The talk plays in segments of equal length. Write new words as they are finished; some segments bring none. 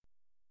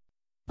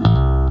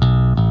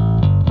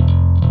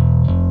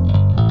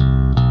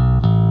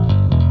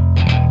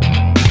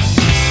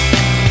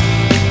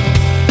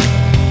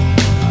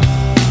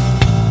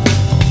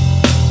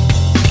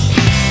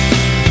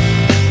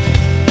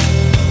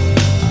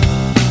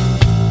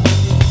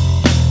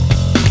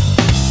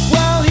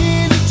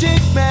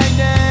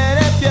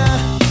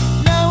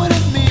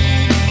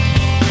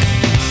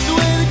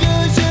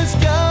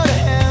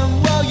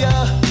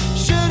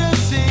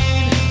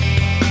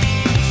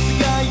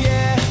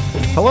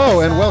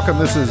Hello and welcome.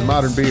 This is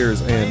Modern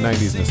Beers and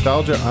 90s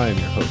Nostalgia. I am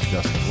your host,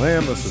 Justin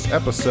Lamb. This is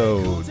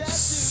episode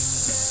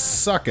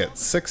Suck It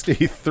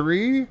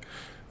 63.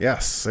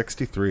 Yes,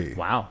 63.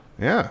 Wow.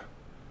 Yeah.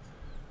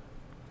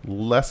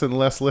 Less and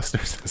less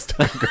listeners as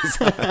time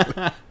goes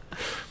on.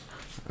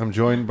 I'm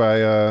joined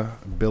by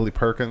Billy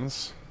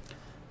Perkins,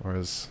 or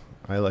as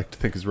I like to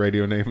think his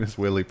radio name is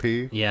Willie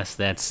P. Yes,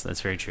 that's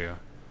very true.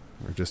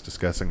 We're just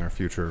discussing our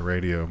future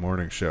radio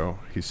morning show.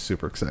 He's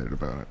super excited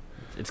about it.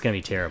 It's going to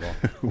be terrible.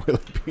 Willie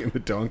P and the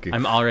donkey.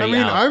 I'm already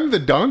out. I'm the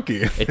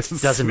donkey. It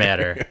doesn't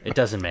matter. It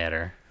doesn't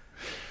matter.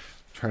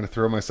 Trying to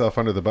throw myself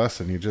under the bus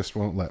and you just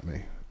won't let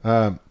me.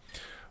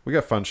 We got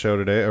a fun show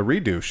today, a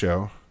redo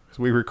show.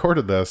 We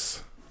recorded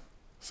this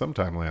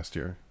sometime last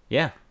year.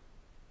 Yeah.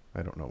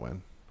 I don't know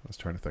when. I was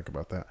trying to think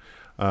about that.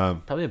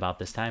 Probably about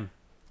this time.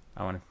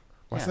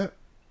 Was it?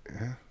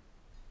 Yeah.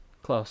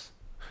 Close.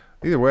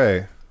 Either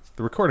way,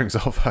 the recording's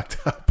all fucked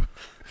up.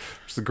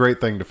 It's a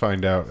great thing to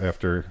find out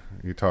after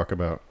you talk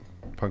about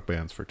punk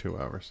bands for 2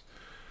 hours.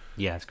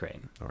 Yeah, it's great.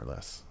 Or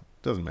less.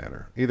 Doesn't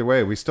matter. Either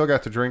way, we still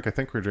got to drink. I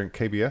think we drank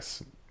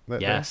KBS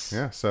that day.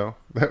 Yeah, so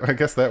I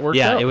guess that worked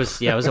out. It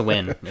was a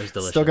win. It was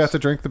delicious. Still got to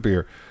drink the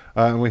beer.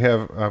 And we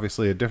have,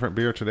 obviously, a different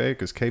beer today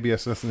because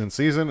KBS isn't in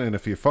season. And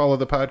if you follow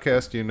the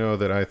podcast, you know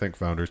that I think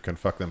founders can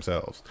fuck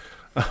themselves.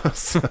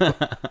 So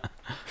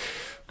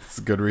it's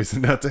a good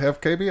reason not to have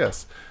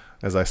KBS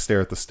as I stare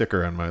at the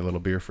sticker on my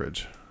little beer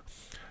fridge.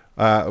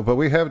 But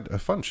we have a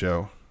fun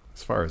show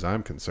as far as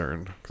I'm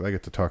concerned because I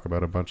get to talk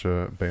about a bunch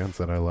of bands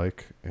that I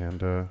like.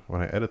 And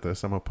when I edit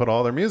this, I'm going to put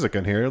all their music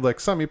in here like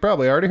some you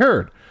probably already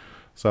heard.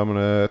 So I'm going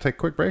to take a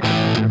quick break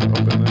and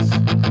open this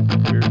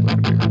weird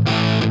looking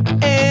beer.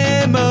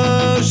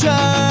 Emotion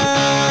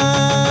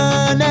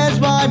is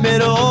my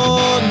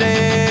middle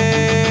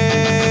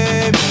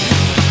name.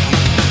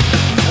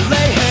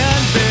 Lay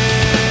hand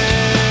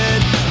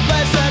bid,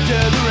 listen to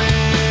the rain.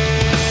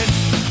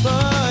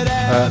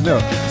 No.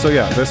 So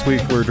yeah, this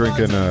week we're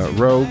drinking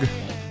Rogue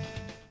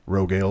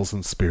Ales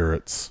and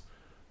Spirits,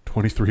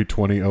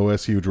 2320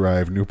 OSU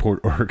Drive, Newport,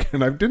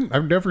 Oregon.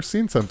 I've never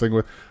seen something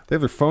with. They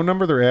have their phone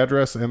number, their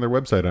address, and their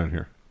website on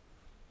here.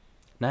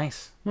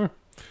 Nice.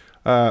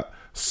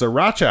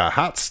 Sriracha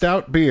Hot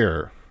Stout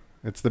Beer.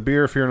 It's the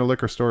beer. If you're in a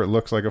liquor store, it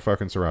looks like a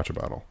fucking Sriracha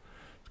bottle.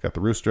 It's got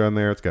the rooster on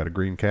there. It's got a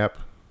green cap.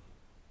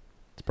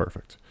 It's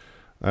perfect.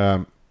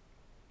 I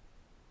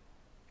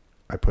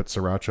put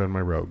Sriracha on my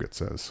Rogue. It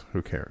says,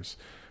 who cares?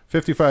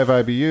 55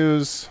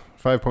 IBUs,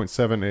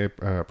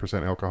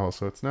 5.7% alcohol.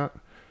 So it's not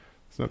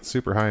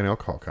super high in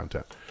alcohol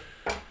content.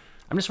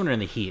 I'm just wondering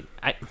the heat.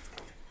 I'm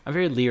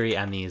very leery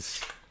on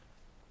these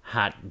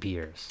hot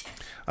beers.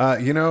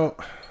 They're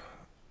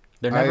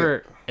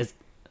never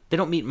they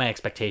don't meet my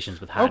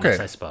expectations with hotness,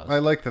 I suppose. I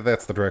like that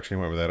that's the direction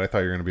you went with that. I thought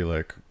you were going to be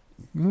like,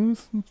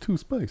 this is too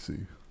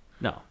spicy.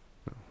 No.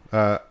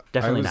 I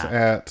Definitely not.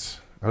 I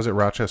was at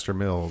Rochester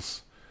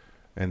Mills,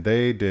 and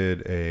they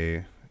did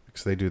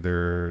because they do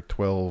their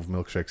 12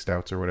 milkshake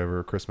stouts or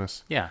whatever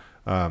Christmas. Yeah.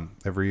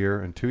 Every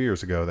year. And 2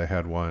 years ago, they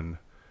had one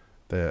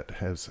that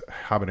has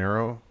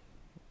habanero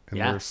in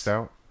their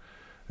stout.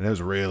 And it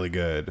was really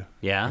good.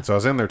 Yeah. And so I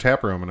was in their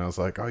tap room, and I was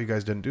like, oh, you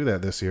guys didn't do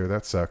that this year.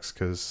 That sucks,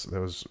 because that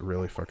was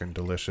really fucking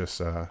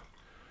delicious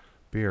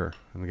beer.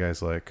 And the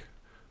guy's like,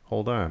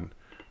 hold on.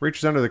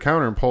 Reaches under the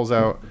counter and pulls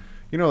out,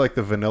 like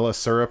the vanilla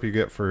syrup you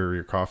get for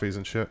your coffees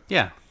and shit?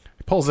 Yeah.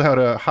 He pulls out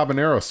a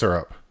habanero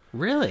syrup.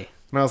 Really?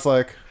 And I was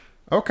like,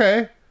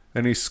 okay.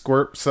 And he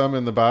squirted some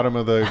in the bottom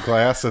of the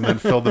glass and then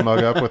filled the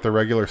mug up with the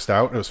regular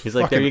stout. It was He's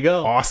like, there you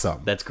go.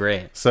 Awesome. That's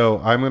great. So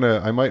I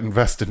might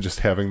invest in just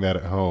having that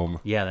at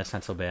home. Yeah, that's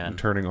not so bad. And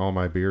turning all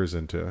my beers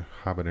into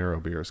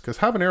habanero beers. Because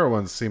habanero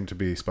ones seem to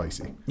be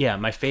spicy. Yeah,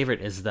 my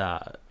favorite is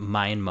the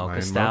Mayan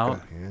Mocha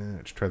Stout. Yeah,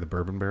 did you try the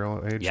bourbon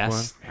barrel aged one?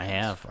 Yes, I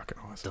have. It's fucking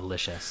awesome.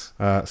 Delicious.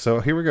 So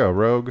here we go.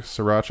 Rogue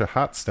Sriracha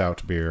Hot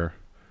Stout Beer.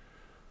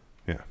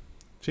 Yeah.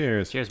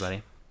 Cheers. Cheers,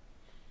 buddy.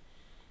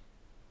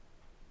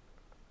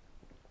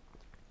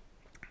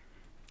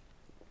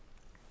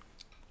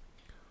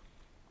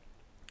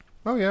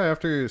 Oh yeah,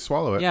 after you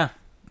swallow it. Yeah,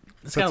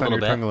 it's got a little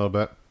bit. Tongue a little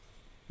bit.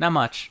 Not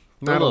much.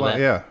 Not a lot.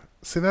 Bit. Yeah.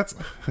 See, that's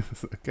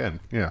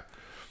again. Yeah.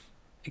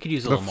 It could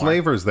use a little more. The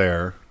flavor's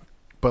there,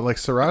 but like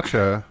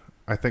Sriracha,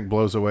 I think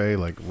blows away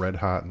like Red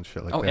Hot and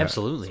shit like that. Oh,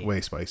 absolutely. It's way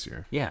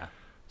spicier. Yeah.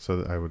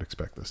 So I would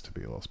expect this to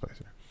be a little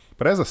spicier.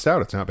 But as a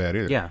stout, it's not bad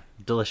either. Yeah,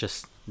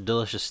 delicious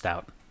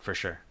stout for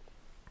sure.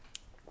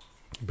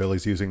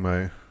 Billy's using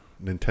my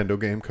Nintendo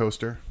game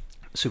coaster.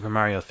 Super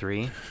Mario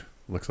 3.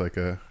 Looks like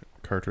a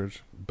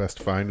cartridge. Best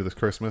find this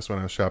Christmas when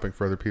I was shopping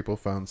for other people.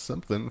 Found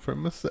something for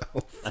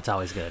myself. That's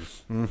always good.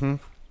 Mm-hmm.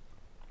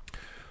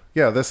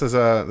 Yeah, this is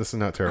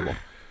not terrible.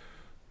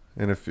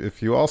 And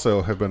if you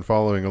also have been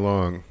following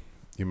along,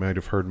 you might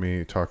have heard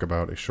me talk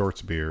about a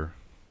Shorts beer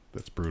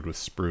that's brewed with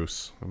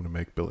spruce. I'm going to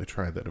make Billy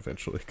try that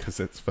eventually because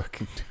it's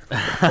fucking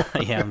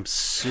terrible. Yeah, I'm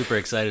super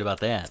excited about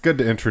that. It's good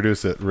to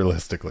introduce it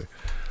realistically.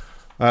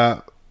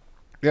 Yeah,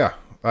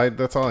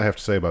 that's all I have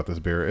to say about this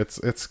beer.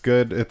 It's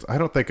good. I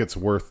don't think it's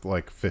worth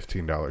like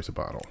 $15 a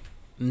bottle.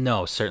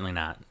 No, certainly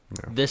not.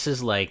 This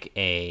is like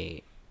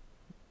a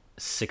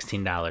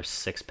 $16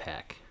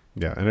 6-pack.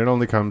 Yeah, and it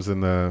only comes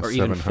in the Or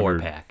even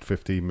 4-pack.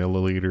 750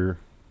 milliliter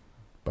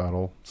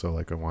bottle, so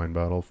like a wine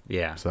bottle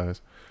Yeah.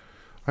 size.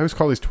 I always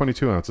call these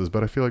 22 ounces,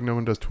 but I feel like no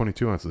one does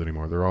 22 ounces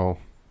anymore. They're all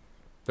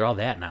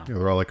that now.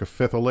 they're all like a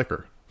fifth of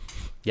liquor.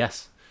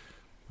 Yes.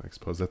 I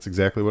suppose that's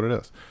exactly what it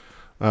is.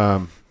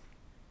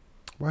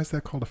 Why is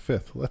that called a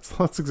fifth?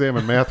 Let's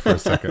examine math for a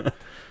second.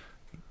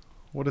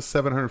 What is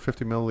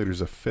 750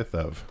 milliliters a fifth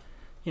of?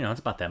 It's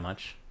about that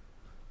much.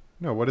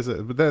 No, what is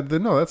it? But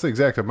no, that's the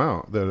exact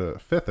amount that a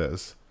fifth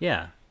is.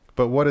 Yeah.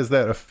 But what is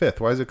that a fifth?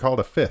 Why is it called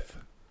a fifth?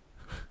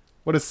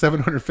 What is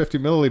 750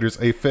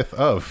 milliliters a fifth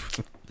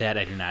of? That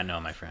I do not know,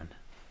 my friend.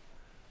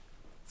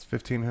 It's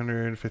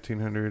 1,500,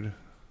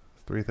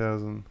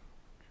 3,000,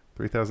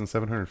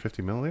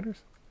 3,750 milliliters?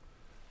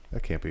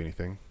 That can't be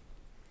anything.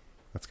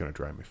 That's going to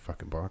drive me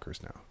fucking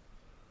bonkers now.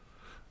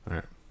 All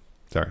right.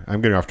 Sorry,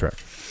 I'm getting off track.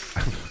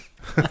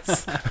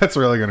 that's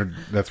really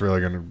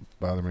gonna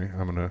bother me.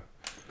 I'm gonna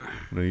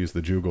use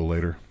the Jugal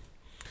later.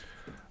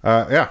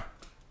 Yeah,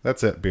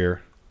 that's it.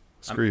 Beer.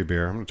 Screw you,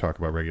 beer. I'm gonna talk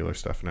about regular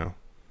stuff now.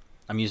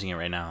 I'm using it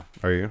right now.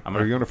 Are you?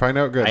 Are you going to find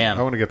out? Good. I am.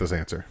 I want to get this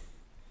answer.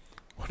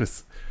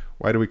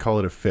 Why do we call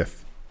it a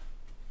fifth?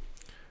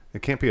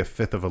 It can't be a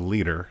fifth of a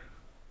liter.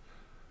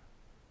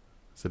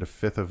 Is it a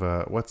fifth of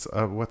a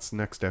what's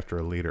next after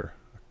a liter?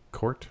 A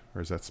quart,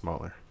 or is that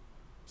smaller?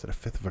 Is it a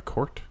fifth of a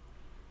quart?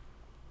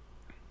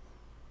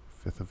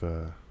 Fifth of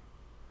a.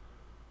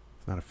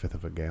 It's not a fifth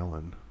of a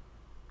gallon.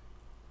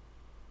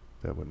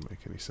 That wouldn't make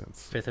any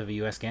sense. Fifth of a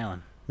U.S.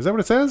 gallon. Is that what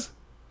it says?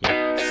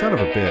 Yeah. Son of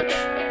a bitch.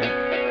 Yep.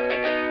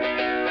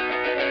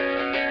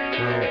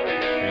 Well,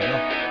 There you go.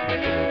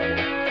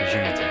 unbelievable. There's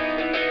your answer.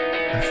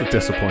 That's a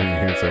disappointing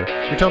answer.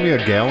 You're telling me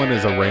a gallon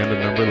is a random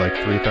number like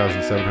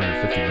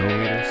 3,750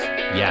 milliliters?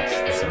 Yes.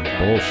 That's Some okay.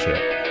 bullshit.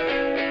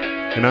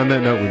 And on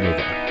that note, we move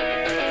on.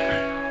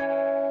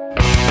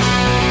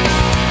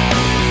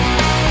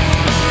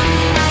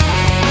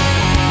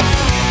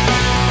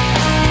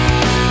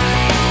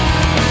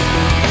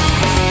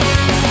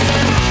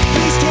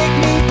 Please take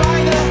me by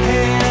the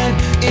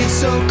hand. It's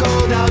so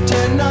cold out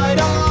tonight.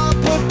 I'll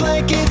put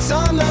blankets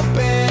on the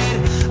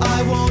bed.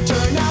 I won't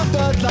turn out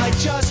the light.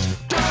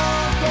 Just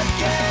don't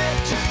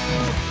forget to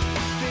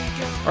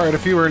think of. All right,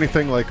 if you were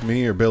anything like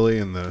me or Billy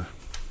in the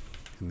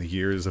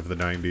years of the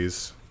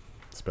 90s,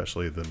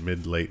 especially the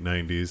mid-late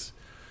 90s,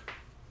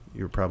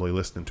 you were probably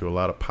listening to a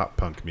lot of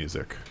pop-punk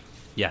music.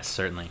 Yes,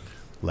 certainly.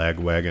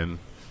 Lagwagon,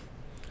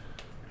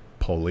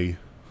 Pulley,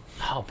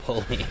 Oh,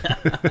 pulley.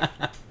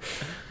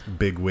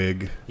 Big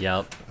Wig.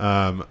 Yep.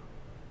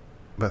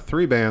 But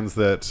three bands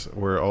that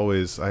were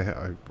always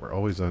were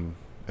always on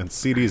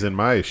CDs in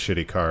my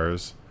shitty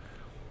cars,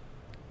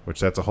 which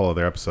that's a whole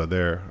other episode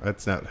there.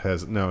 It's not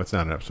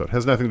an episode. It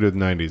has nothing to do with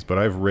the 90s, but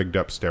I've rigged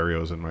up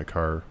stereos in my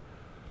car.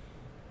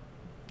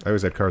 I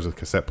always had cars with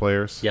cassette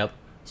players. Yep.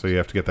 So you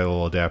have to get that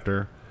little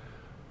adapter.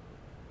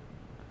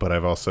 But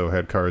I've also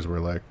had cars where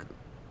like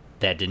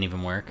That didn't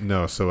even work.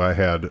 no, so I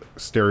had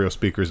stereo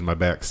speakers in my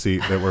back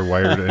seat that were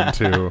wired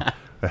into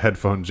a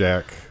headphone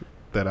jack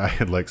that I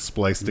had like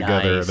spliced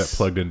together Nice. that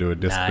plugged into a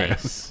Discman.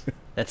 Nice.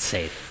 That's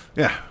safe.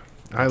 Yeah.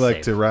 I That's like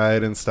safe. to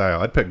ride in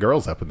style. I'd pick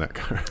girls up in that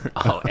car.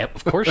 Oh,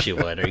 of course you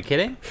would. Are you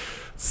kidding?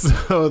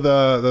 So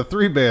the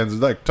three bands I'd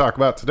like to talk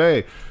about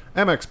today: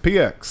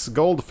 MXPX,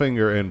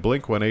 Goldfinger, and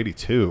Blink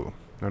 182.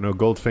 I know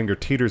Goldfinger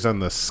teeters on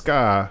the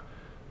ska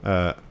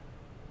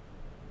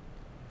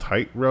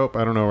tightrope.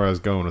 I don't know where I was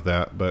going with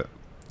that, but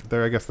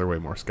I guess they're way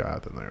more ska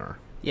than they are.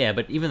 Yeah,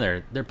 but even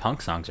their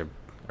punk songs are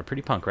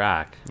pretty punk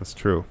rock. That's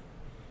true.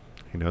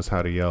 He knows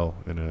how to yell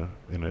in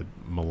a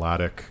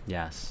melodic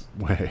Yes.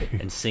 way.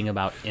 And sing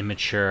about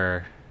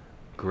immature,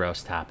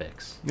 gross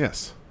topics.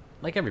 Yes,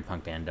 Like every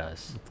punk band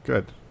does.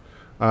 good.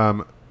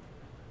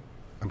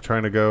 I'm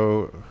trying to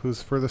go.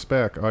 Who's furthest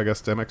back? Oh, I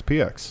guess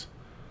MXPX.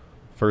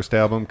 First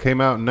album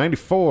came out in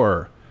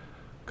 '94,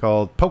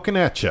 called "Pokin'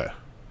 At Ya."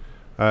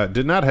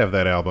 Did not have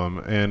that album,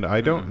 and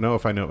I don't know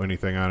if I know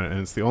anything on it. And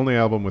it's the only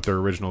album with their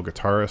original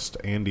guitarist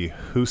Andy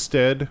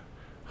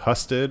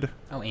Husted.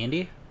 Oh,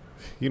 Andy?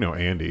 You know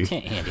Andy.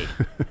 Andy.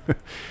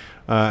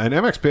 And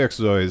MXPX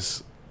was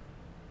always,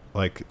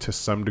 like, to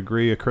some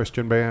degree, a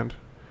Christian band.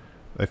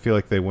 I feel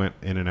like they went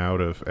in and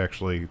out of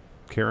actually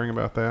caring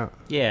about that.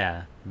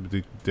 Yeah.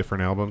 The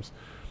different albums.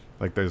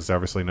 Like, there's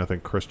obviously nothing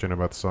Christian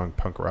about the song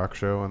Punk Rock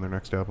Show on their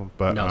next album.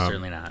 But No,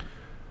 certainly not.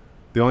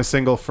 the only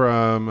single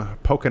from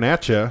Pokin'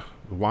 At Ya,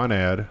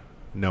 Wanad,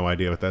 no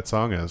idea what that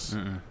song is.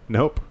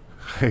 Nope.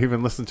 I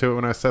even listened to it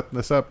when I set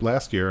this up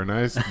last year, and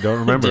I don't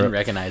remember Didn't it.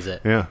 recognize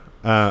it. Yeah.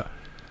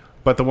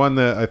 But the one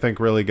that I think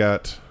really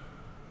got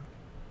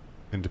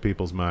into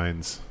people's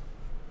minds,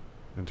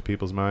 into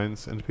people's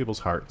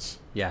hearts,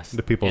 Yes.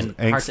 into people's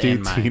And hearts angsty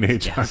and minds,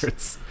 teenage yes.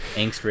 hearts.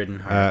 Angst-ridden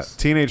hearts.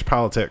 Teenage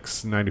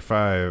Politics,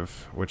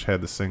 95, which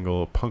had the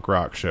single Punk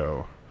Rock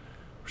Show,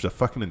 which is a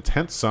fucking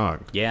intense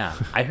song. Yeah.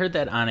 I heard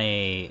that on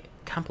a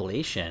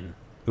compilation.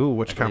 Ooh,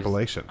 which I believe-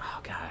 compilation? Oh,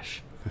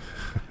 gosh.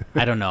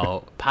 I don't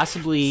know.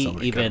 Possibly So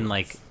many even good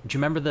like, ones. do you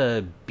remember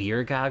the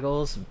beer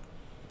goggles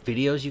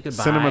videos you could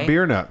buy. Cinema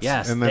Beer Nuts.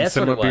 Yes, and then that's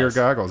Cinema what it Beer was.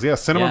 Goggles. Yeah,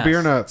 Cinema Yes.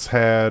 Beer Nuts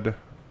had...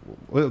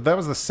 Well, that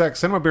was the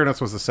Cinema Beer Nuts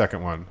was the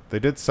second one. They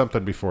did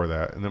something before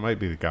that, and it might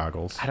be the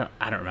goggles.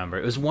 I don't remember.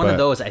 It was one But- of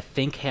those. I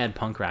think had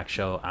Punk Rock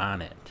Show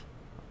on it.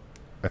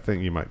 I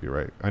think you might be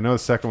right. I know the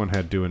second one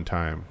had Doing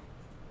Time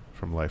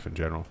from Life in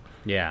General.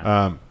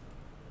 Yeah.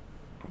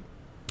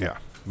 Yeah,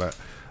 but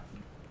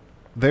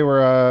they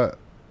were...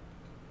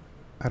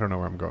 I don't know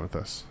where I'm going with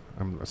this.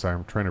 I'm sorry,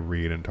 I'm trying to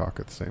read and talk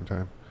at the same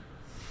time.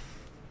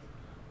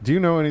 Do you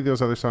know any of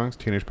those other songs?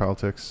 Teenage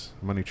Politics,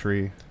 Money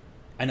Tree?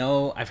 I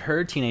know I've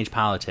heard Teenage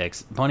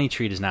Politics. Bunny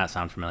Tree does not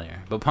sound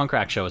familiar, but Punk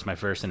Rock Show was my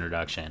first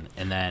introduction,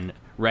 and then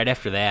right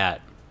after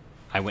that,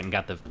 I went and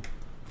got the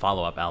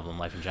follow-up album,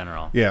 Life in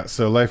General. Yeah,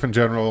 so Life in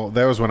General,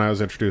 that was when I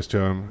was introduced to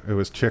him. It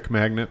was Chick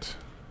Magnet.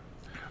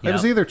 It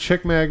was Yep. either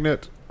Chick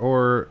Magnet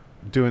or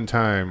Doing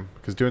Time,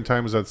 because Doing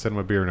Time was at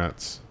Cinema Beer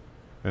Nuts.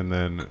 And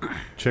then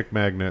Chick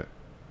Magnet,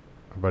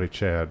 our buddy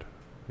Chad,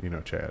 you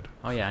know Chad.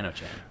 Oh yeah, I know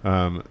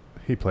Chad.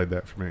 He played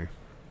that for me.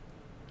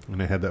 And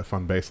it had that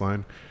fun bass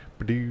line.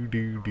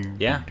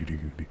 Yeah.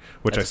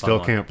 Which That's I a still fun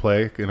one. can't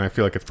play, and I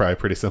feel like it's probably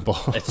pretty simple.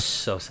 It's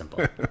so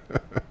simple.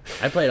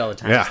 I play it all the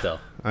time Yeah, still.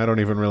 I don't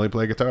even really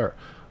play guitar.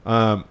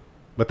 But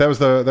that was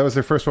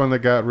their first one that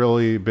got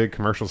really big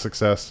commercial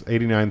success.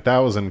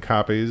 89,000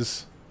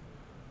 copies,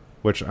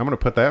 which I'm going to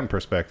put that in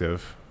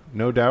perspective.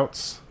 No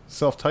Doubt's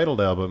self-titled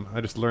album.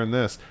 I just learned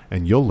this,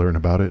 and you'll learn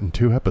about it in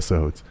 2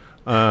 episodes.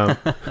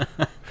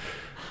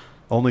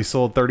 Only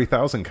sold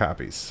 30,000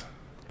 copies.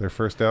 Their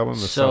first album, the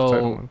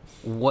self-titled So,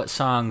 one. what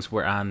songs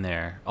were on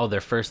there? Oh, their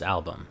first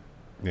album.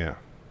 Yeah.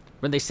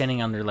 Were they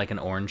standing under like an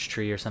orange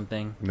tree or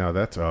something? No,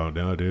 that's no,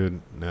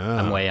 dude. No,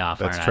 I'm way off,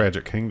 That's aren't I?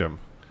 Tragic Kingdom.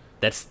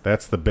 That's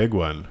That's the big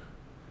one.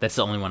 the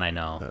only one I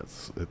know.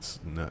 It's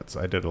nuts.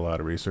 I did a lot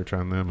of research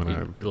on them, and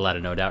I'm A lot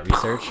of No Doubt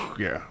research.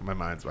 yeah,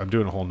 I'm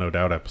doing a whole No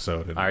Doubt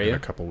episode in Are you? a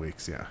couple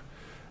weeks. Yeah,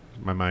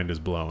 my mind is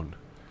blown.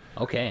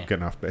 Okay.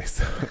 Getting off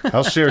base.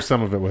 I'll share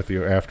some of it with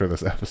you after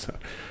this episode.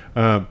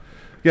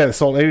 Yeah, they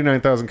sold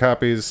 89,000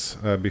 copies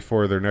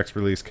before their next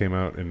release came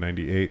out in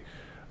 '98.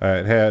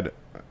 It had,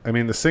 I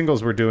mean, the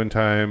singles were Doing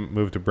Time,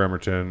 Move to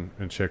Bremerton,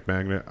 and Chick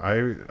Magnet.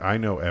 I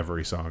know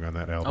every song on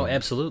that album. Oh,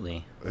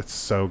 absolutely. It's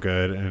so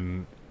good.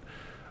 And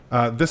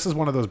this is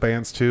one of those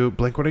bands, too,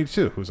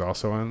 Blink-182, who's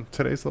also on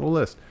today's little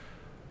list,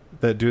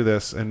 that do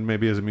this. And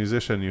maybe as a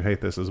musician, you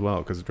hate this as well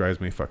because it drives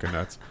me fucking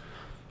nuts.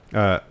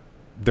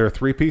 They're a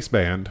 3-piece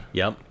band,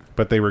 Yep.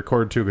 but they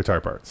record 2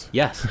 guitar parts.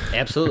 Yes,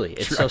 absolutely.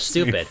 It's so Drives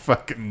me stupid.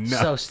 fucking nuts.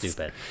 So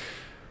stupid.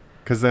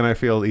 Because then I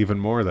feel even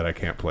more that I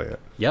can't play it.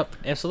 Yep,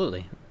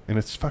 absolutely. And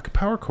it's fucking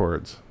power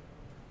chords.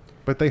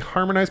 But they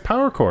harmonize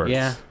power chords.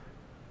 Yeah.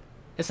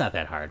 It's not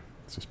that hard.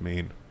 It's just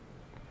mean.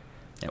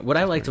 Yeah, what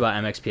I liked about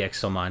MXPX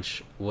so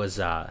much was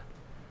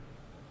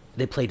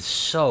they played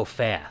so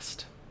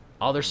fast.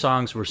 All their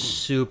songs were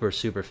super,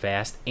 super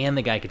fast, and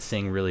the guy could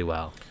sing really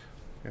well.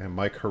 And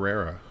Mike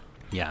Herrera.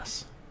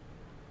 Yes.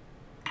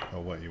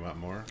 Oh, what? You want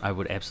more? I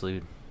would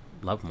absolutely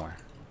love more.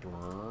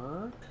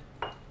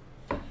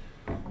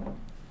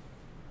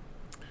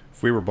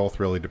 If we were both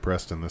really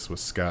depressed and this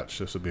was Scotch,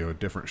 this would be a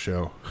different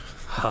show.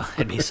 Oh,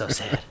 it'd be so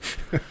sad.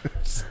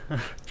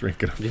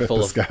 Drinking a Be fifth full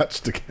of of-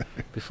 Scotch together.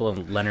 Be full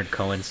of Leonard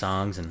Cohen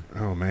songs and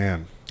Oh,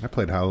 man. I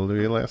played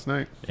Hallelujah last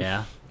night.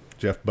 yeah.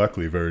 Jeff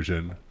Buckley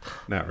version.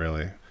 Not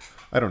really.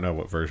 I don't know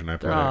what version I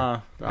played.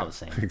 They're all the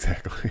same.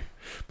 Exactly.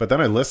 But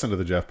then I listened to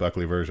the Jeff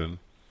Buckley version.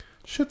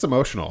 Shit's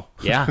emotional.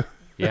 Yeah.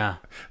 Yeah.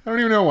 I don't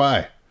even know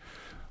why.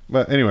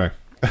 But anyway,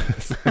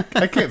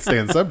 I can't stay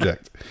on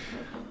subject.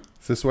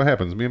 This is what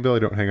happens. Me and Billy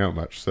don't hang out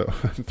much, so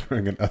I'm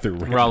throwing in other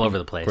We're all over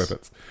the place.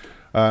 quippets.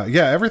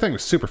 Yeah, everything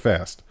was super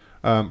fast.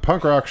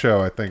 Punk Rock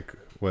Show, I think,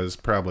 was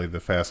probably the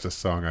fastest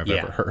song I've Yeah.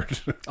 ever heard.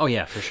 Oh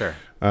yeah, for sure.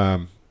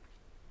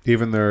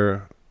 Even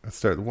their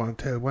start 1,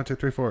 2, 1, 2,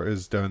 3, 4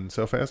 is done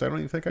so fast. I don't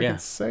even think I Yeah. can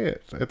say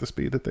it at the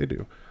speed that they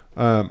do.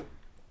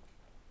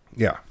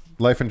 Yeah,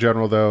 Life in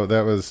General, though,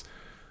 that was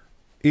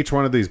each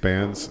one of these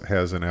bands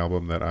has an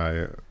album that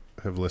I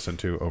have listened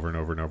to over and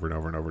over and over and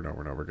over and over and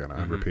over and over again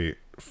on repeat.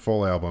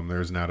 Full album.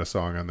 There's not a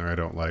song on there I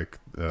don't like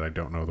that I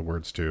don't know the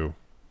words to.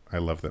 I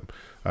love them.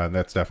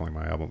 That's definitely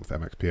my album with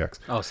MXPX.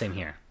 Oh, same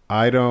here.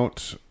 I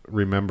don't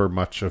remember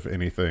much of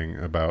anything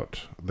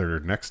about their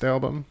next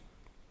album,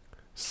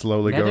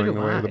 Slowly Neither Going do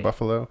the Way of the I.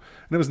 Buffalo.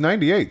 And it was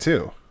 98,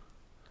 too.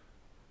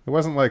 It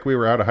wasn't like we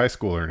were out of high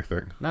school or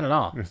anything. Not at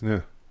all.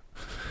 Yeah.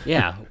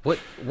 Yeah. What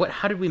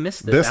how did we miss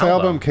this, This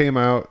album came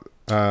out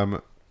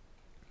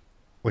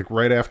like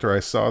right after I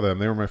saw them.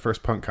 They were my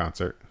first punk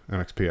concert,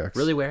 MXPX.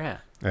 Really, where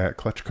at? At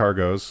Clutch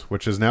Cargo's,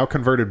 which is now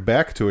converted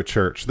back to a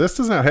church. This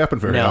does not happen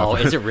very No,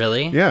 often. is it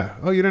really? Yeah.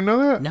 Oh, you didn't know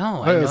that?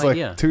 No, I had It was no like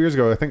idea. 2 years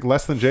ago. I think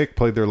Less Than Jake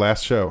played their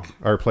last show,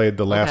 or played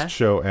the last Okay.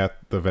 show at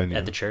the venue.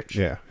 At the church?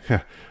 Yeah.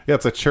 Yeah. Yeah,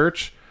 it's a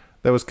church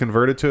that was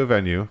converted to a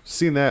venue.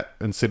 Seen that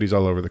in cities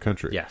all over the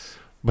country. Yes.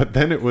 But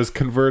then it was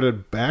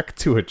converted back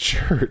to a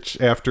church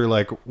after,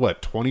 like,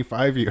 what,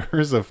 25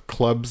 years of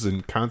clubs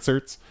and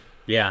concerts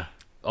Yeah.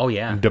 Oh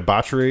yeah. and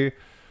debauchery.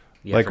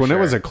 Yeah, like for when it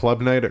was sure. a club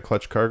night at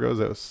Clutch Cargo's,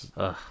 it was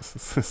Ugh.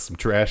 some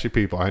trashy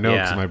people. I know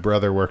because Yeah. my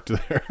brother worked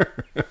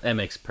there. That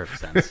makes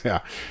perfect sense. Yeah.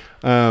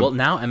 Well,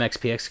 now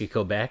MXPX could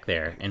go back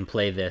there and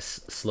play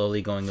this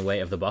Slowly Going the Way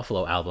of the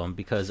Buffalo album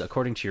because,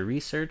 according to your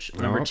research,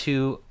 number Oh.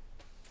 2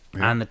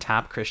 on the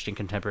top Christian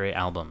contemporary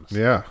albums.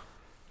 Yeah.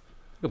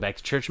 Go back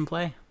to church and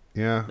play.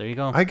 Yeah. There you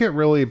go. I get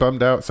really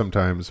bummed out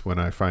sometimes when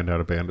I find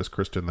out a band is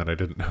Christian that I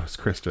didn't know is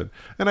Christian.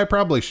 And I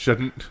probably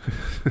shouldn't.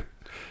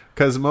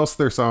 Because most of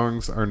their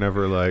songs are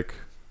never like,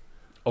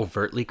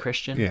 Overtly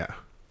Christian? yeah.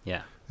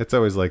 Yeah. It's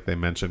always like they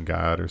mention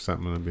God or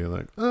something and be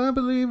like, I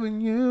believe in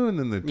you. And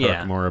then they talk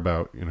Yeah. more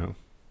about,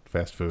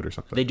 fast food or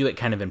something. They do it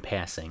kind of in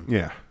passing.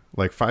 Yeah.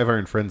 Like Five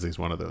Iron Frenzy is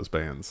one of those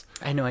bands.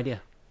 I had no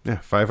idea. Yeah.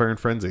 Five Iron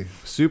Frenzy.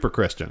 Super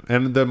Christian.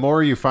 And the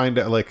more you find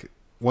out, like,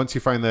 once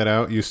you find that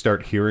out, you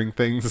start hearing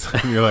things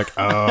and you're like,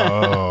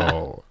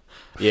 oh.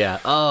 Yeah.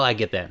 Oh, I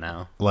get that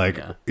now. Like,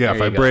 Yeah. yeah, There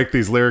if I you go. break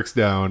these lyrics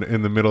down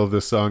in the middle of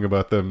this song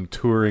about them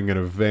touring in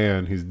a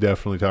van, he's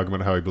definitely talking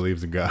about how he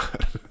believes in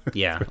God.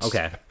 Yeah.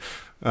 Okay.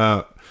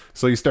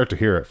 So you start to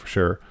hear it for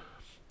sure.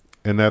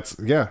 And that's,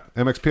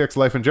 MXPX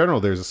Life in General.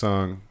 There's a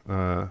song,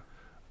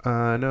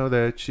 I know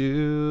that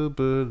you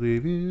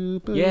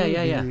believe Yeah.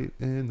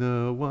 in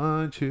the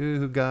one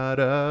who got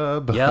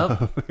above.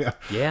 Yep. Yeah.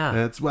 Yeah.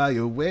 That's why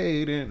you're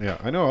waiting. Yeah,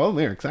 I know all the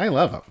lyrics. I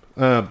love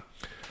them.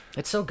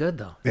 It's so good,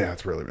 though. Yeah,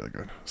 it's really, really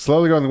good.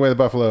 Slowly Going the Way of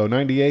the Buffalo,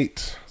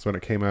 98 is when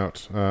it came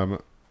out.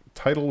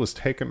 Title was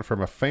taken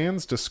from a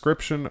fan's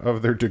description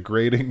of their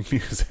degrading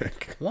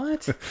music.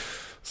 What?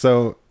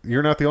 So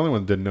you're not the only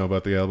one that didn't know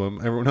about the album.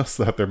 Everyone else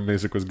thought their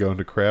music was going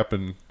to crap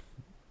and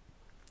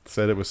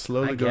said it was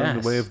slowly I going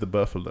guess. the way of the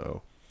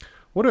buffalo.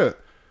 What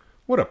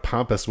a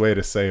pompous way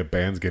to say a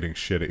band's getting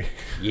shitty.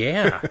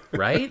 Yeah.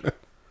 Right? I'm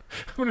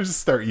gonna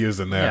just start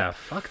using that. Yeah.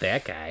 Fuck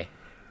that guy.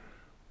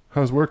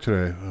 How's work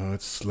today? Oh,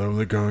 it's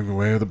slowly going the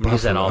way of the buffalo.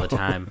 Use that all the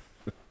time.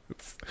 What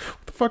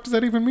the fuck does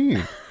that even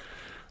mean?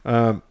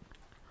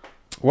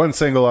 One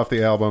single off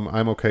the album,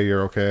 I'm Okay,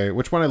 You're Okay,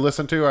 which when I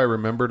listened to, I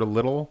remembered a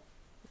little,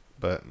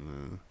 but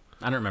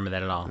I don't remember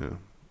that at all.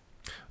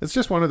 it's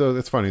just one of those,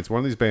 it's funny, it's one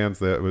of these bands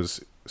that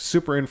was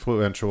super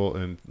influential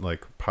in,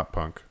 like, pop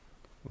punk,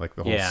 like,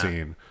 the whole Yeah.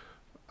 scene.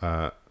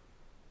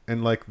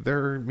 And, like,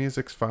 their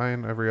music's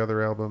fine, every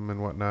other album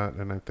and whatnot,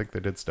 and I think they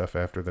did stuff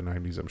after the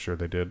 90s, I'm sure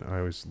they did. I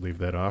always leave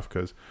that off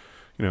because,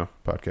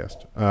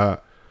 podcast.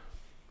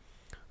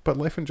 But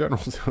Life in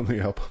General is the only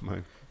album I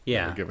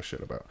Yeah. really give a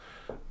shit about.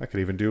 I could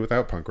even do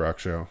without Punk Rock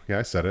Show. Yeah,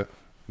 I said it.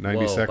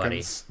 90 Whoa,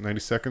 seconds. 90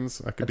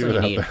 seconds. I could That's do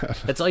all you without need.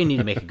 that. That's all you need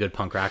to make a good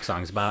punk rock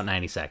song. Is about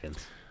 90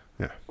 seconds.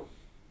 Yeah.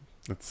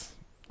 That's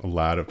a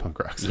lot of punk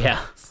rock songs.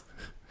 Yeah.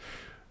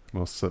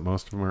 Most of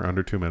them are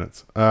under 2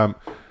 minutes. And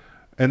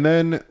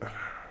then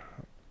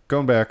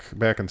going back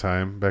in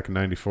time, back in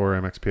 94,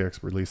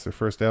 MXPX released their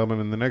first album,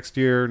 and the next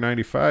year,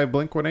 95,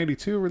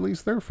 Blink-182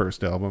 released their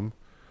first album,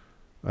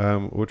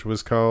 which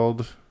was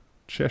called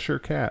Cheshire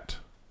Cat.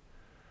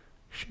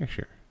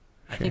 Cheshire.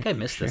 I think I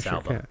missed this Cheshire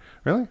album. Cat.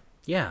 Really?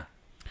 Yeah.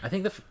 I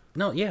think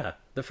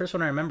the first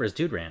one I remember is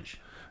Dude Ranch.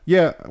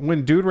 Yeah,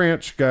 when Dude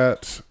Ranch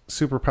got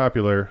super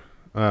popular,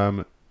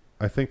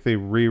 I think they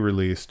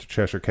re-released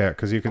Cheshire Cat,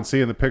 because you can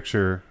see in the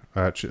picture,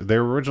 they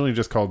were originally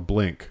just called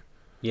Blink,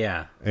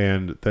 Yeah.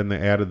 and then they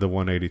added the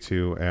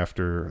 182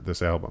 after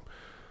this album.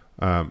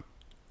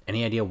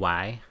 Any idea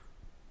why?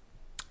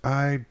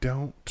 I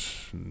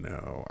don't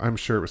know. I'm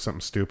sure it was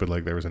something stupid,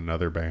 like there was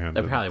another band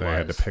There and probably they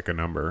had was. to pick a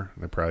number.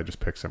 They probably just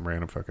picked some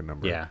random fucking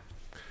number. Yeah.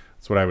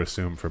 That's what I would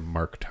assume from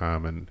Mark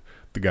Tom and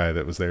the guy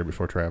that was there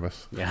before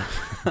Travis. Yeah.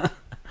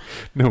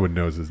 No one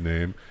knows his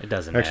name. It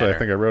doesn't Actually, matter. I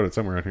think I wrote it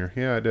somewhere on here.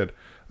 Yeah, I did.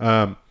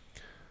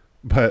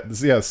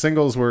 But yeah,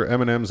 singles were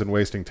M&M's and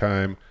Wasting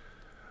Time.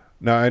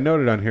 Now, I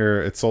noted on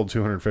here it sold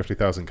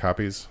 250,000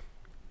 copies,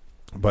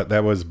 but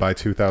that was by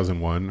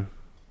 2001,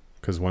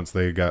 because once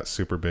they got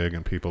super big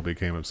and people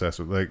became obsessed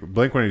with, like,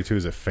 Blink-182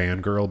 is a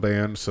fangirl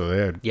band, so they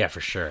had Yeah,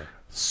 for sure.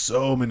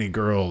 so many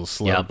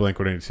girls love Yep.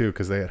 Blink-182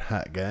 because they had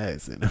hot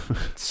guys,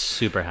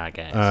 Super hot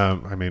guys.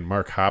 I mean,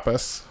 Mark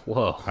Hoppus.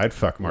 Whoa. I'd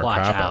fuck Mark Watch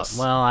Hoppus. out.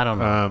 Well, I don't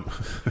know.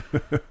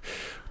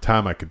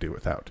 Tom I could do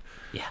without.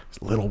 Yeah. It's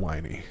a little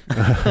whiny.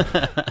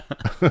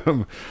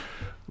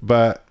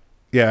 But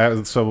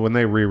yeah, so when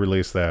they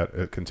re-released that,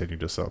 it continued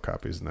to sell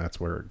copies, and that's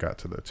where it got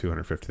to the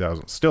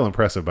 250,000. Still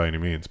impressive by any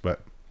means,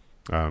 but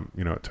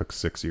it took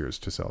 6 years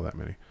to sell that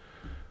many.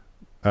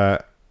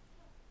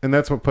 And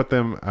that's what put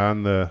them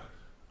on the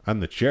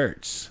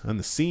charts, on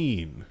the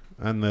scene,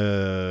 on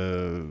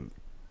the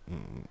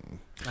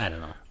I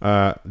don't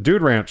know.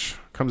 Dude Ranch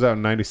comes out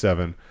in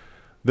 97.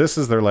 This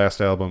is their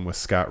last album with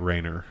Scott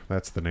Rayner.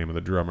 That's the name of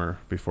the drummer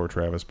before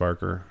Travis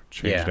Barker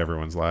changed Yeah.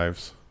 everyone's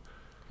lives.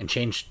 And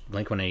changed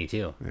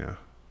Blink-182. Yeah.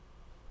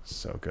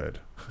 So good.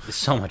 It's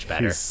so much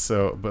better. He's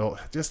so, well,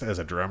 just as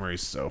a drummer,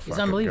 he's so fucking He's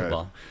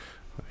unbelievable.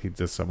 good. He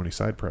does so many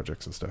side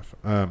projects and stuff.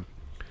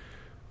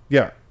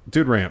 Yeah,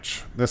 Dude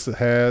Ranch. This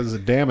has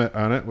Damn It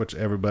on it, which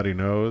everybody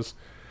knows.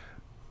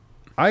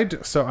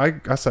 So I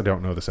guess I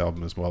don't know this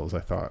album as well as I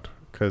thought,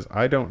 because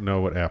I don't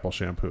know what Apple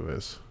Shampoo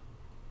is.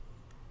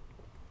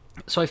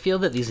 So I feel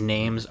that these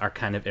names are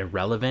kind of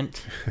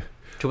irrelevant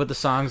to what the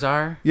songs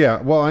are.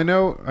 Yeah, well, I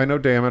know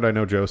Damn It, I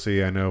know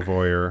Josie, I know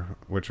Voyeur,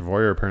 which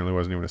Voyeur apparently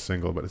wasn't even a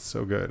single, but it's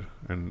so good.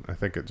 And I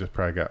think it just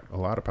probably got a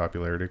lot of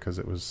popularity because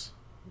it was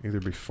either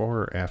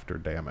before or after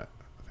Damn It.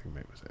 I think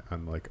maybe it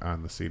was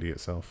on the CD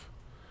itself.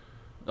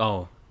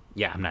 Oh,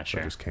 yeah, I'm not It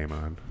sure. just came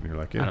on, and you're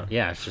like, I yeah. don't-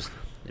 yeah,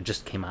 it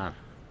just came on.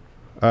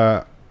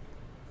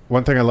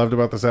 One thing I loved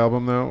about this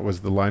album, though,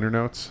 was the liner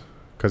notes,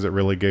 because it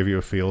really gave you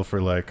a feel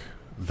for, like,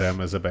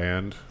 them as a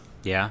band.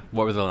 Yeah?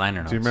 What were the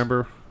liner notes? Do you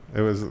remember?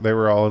 They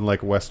were all in,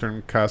 like,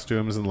 Western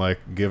costumes and, like,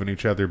 giving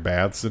each other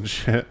baths and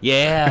shit.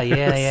 Yeah.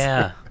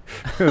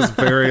 It was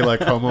very,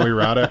 like,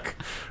 homoerotic.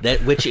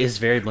 Which is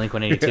very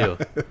Blink-182.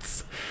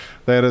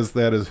 Yeah,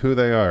 that is who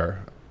they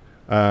are.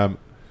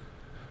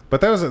 But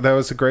that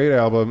was a great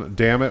album.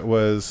 Damn It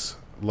was,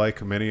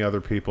 like many other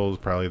people's,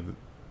 probably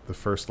the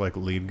first like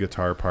lead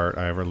guitar part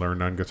I ever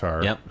learned on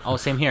guitar. Yep. Oh,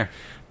 same here.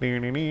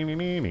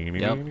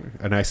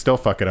 And I still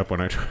fuck it up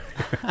when I try.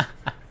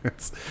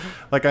 It's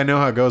like I know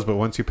how it goes, but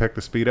once you pick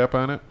the speed up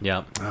on it,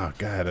 Yep. oh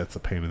god, it's a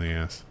pain in the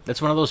ass.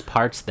 That's one of those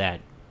parts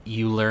that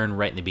you learn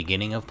right in the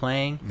beginning of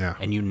playing, Yeah.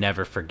 and you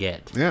never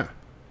forget. Yeah,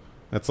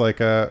 that's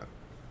like I'll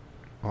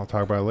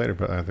talk about it later,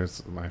 but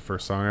there's my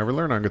first song I ever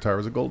learned on guitar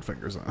was a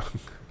Goldfinger song.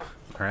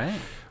 All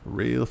right.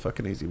 Real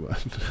fucking easy one.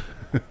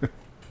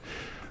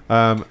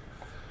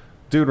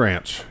 Dude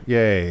Ranch,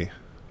 yay.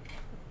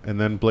 And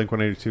then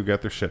Blink-182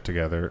 got their shit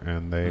together,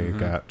 and they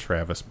got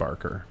Travis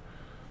Barker.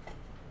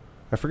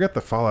 I forget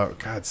the fallout.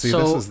 God, see,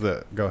 this is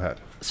the... Go ahead.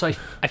 So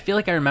I feel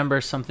like I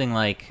remember something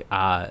like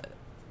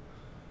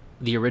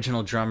the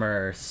original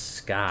drummer,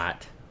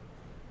 Scott,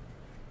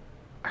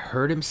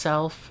 hurt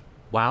himself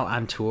while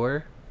on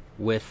tour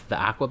with the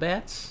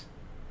Aquabats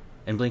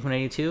and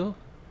Blink-182,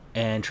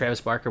 and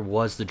Travis Barker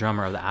was the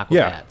drummer of the Aquabats.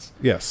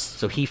 Yeah, yes.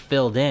 So he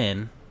filled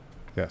in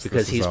Yes, because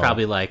this is he's all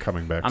probably like,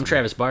 coming back I'm to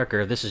Travis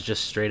Barker, this is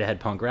just straight ahead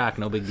punk rock,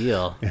 no big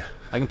deal. Yeah.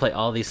 I can play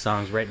all these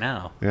songs right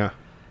now. Me. Yeah.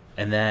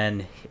 And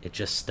then it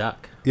just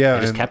stuck. Yeah,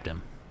 It just and- kept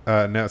him.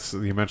 Now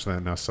you mentioned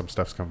that, now some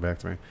stuff's coming back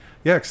to me.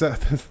 Yeah, because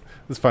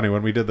it's funny.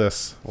 When we did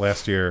this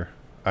last year,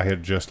 I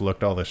had just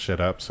looked all this shit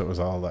up, so it was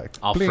all like...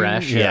 All bling,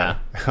 fresh, yeah.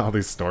 all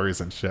these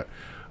stories and shit.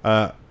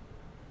 But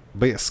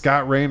yeah,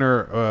 Scott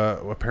Rayner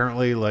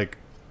apparently, like,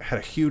 had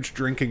a huge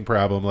drinking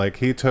problem. Like,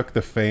 he took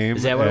the fame...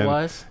 Is that what it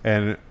was?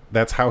 And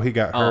that's how he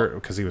got Oh. hurt,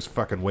 because he was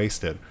fucking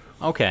wasted.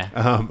 Okay.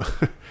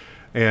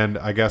 And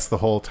I guess the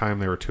whole time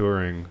they were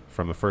touring,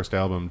 from the first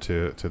album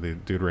to the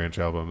Dude Ranch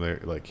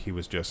album, he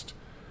was just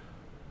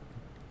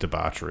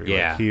debauchery.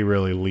 Yeah. Like, he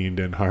really leaned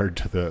in hard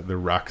to the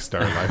rock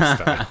star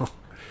lifestyle.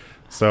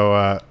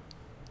 So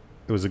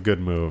it was a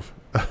good move.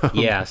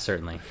 Yeah,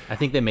 certainly. I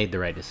think they made the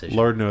right decision.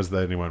 Lord knows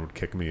that anyone would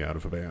kick me out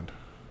of a band.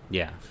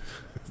 Yeah.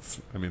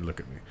 I mean, look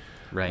at me.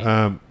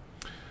 Right.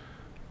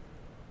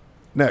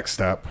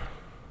 Next up,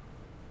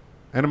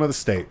 Enema of the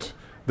State.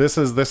 This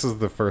is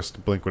the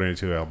first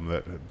Blink-182 album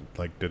that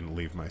like didn't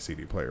leave my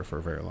CD player for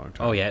a very long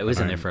time. Oh yeah, it was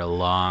in there I for a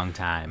long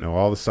time. know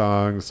all the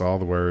songs, all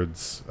the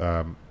words.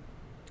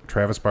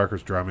 Travis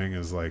Barker's drumming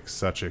is like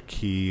such a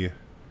key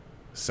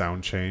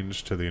sound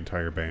change to the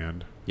entire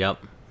band.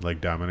 Yep. Like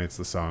dominates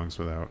the songs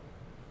without,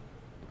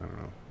 I don't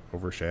know,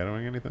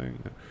 overshadowing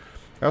anything.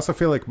 I also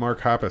feel like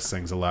Mark Hoppus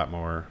sings a lot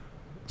more.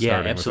 Yeah,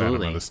 starting with Enema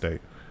absolutely. of the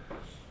State.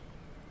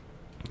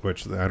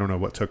 Which I don't know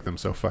what took them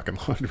so fucking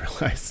long to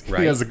realize.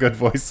 Right. He has a good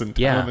voice and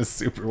Tom Yeah. is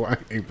super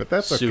whiny, but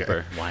that's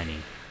Super whiny.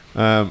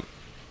 okay.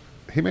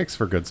 He makes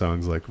for good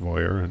songs like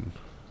Voyeur and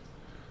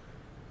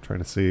trying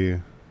to see.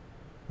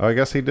 Oh, I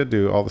guess he did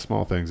do All the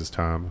Small Things as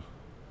Tom.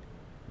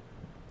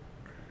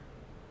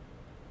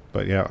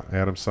 But yeah,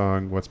 Adam's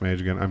song, What's My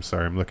Age Again? I'm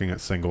sorry, I'm looking at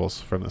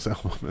singles from this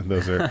album, and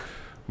those are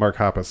Mark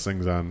Hoppus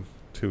sings on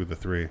 2 of the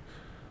 3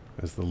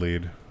 as the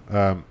lead.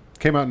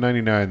 Came out in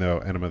 99 though,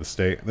 Enema of the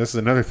State. This is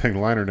another thing,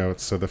 liner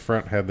notes. So the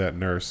front had that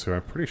nurse who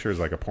I'm pretty sure is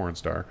like a porn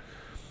star.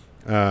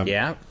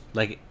 Yeah,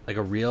 like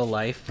a real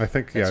life. I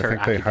think that's I her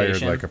think they hired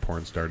occupation. like a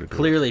porn star to do it.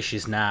 Clearly,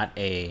 she's not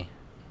a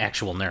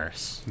actual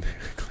nurse.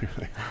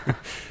 Clearly.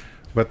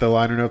 But the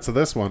liner notes of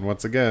this one,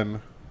 once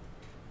again,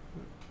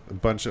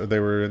 they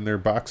were in their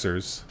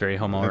boxers. Very in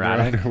their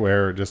homoerotic.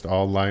 underwear, just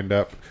all lined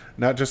up.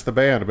 Not just the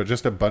band, but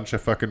just a bunch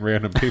of fucking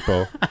random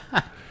people.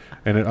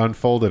 And it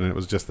unfolded, and it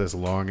was just this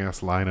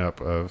long-ass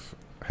lineup of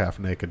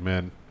half-naked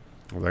men.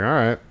 I was like, all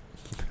right.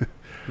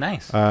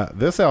 Nice.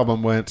 This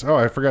album went... Oh,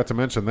 I forgot to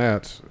mention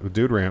that.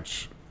 Dude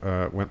Ranch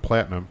went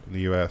platinum in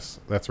the U.S.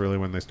 That's really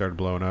when they started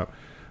blowing up.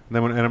 And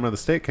then when Enema of the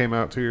State came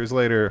out 2 years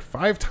later,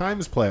 5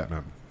 times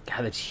platinum.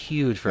 God, that's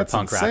huge for That's a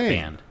punk rock insane.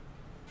 band.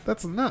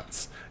 That's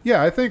nuts.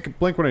 Yeah, I think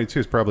Blink-182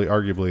 is probably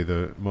arguably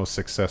the most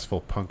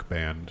successful punk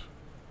band,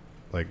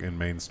 like in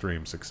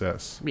mainstream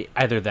success.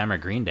 Either them or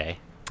Green Day.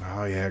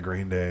 Oh yeah,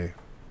 Green Day.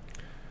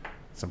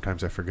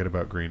 Sometimes I forget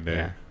about Green Day,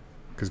 Yeah.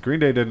 because Green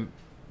Day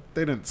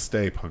didn't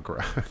stay punk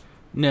rock.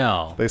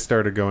 No. They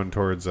started going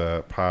towards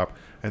pop,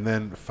 and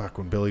then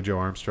when Billy Joe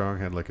Armstrong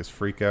had like his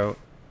freak out,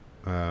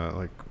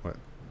 like what,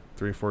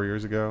 3 or 4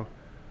 years ago,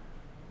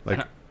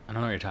 like I I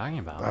don't know what you're talking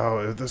about.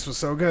 Oh, this was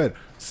so good.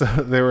 So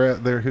they were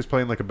there. He was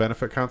playing like a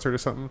benefit concert or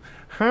something.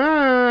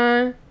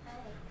 Hi.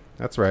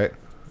 That's right.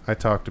 I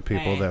talk to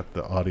people Hey. that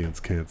the audience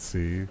can't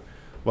see.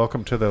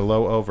 Welcome to the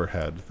Low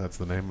Overhead. That's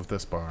the name of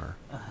this bar.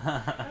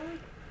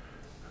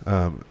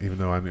 Even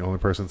though I'm the only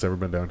person that's ever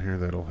been down here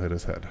that'll hit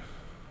his head.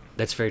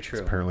 That's very true.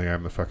 Apparently,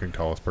 I'm the fucking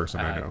tallest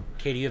person I know.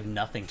 Katie, you have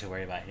nothing to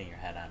worry about hitting your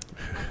head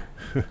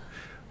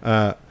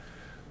on.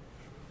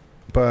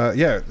 But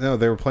yeah, no,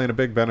 they were playing a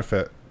big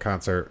benefit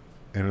concert,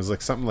 and it was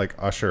like something like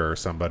Usher or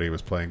somebody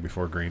was playing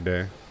before Green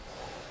Day,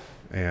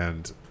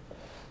 and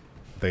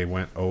they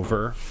went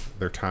over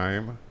their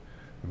time.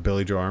 And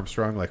Billy Joe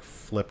Armstrong like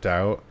flipped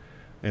out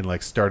and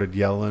like started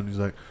yelling. He's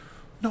like,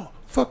 "No,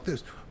 fuck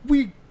this.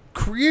 We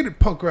created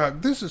punk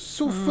rock. This is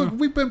so fucking.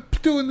 We've been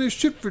doing this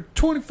shit for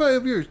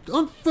 25 years.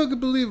 Unfucking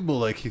believable."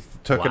 Like he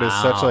took it as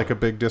such Wow. like a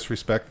big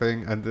disrespect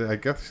thing, and I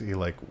guess he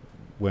like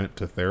went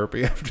to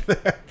therapy after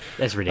that.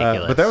 That's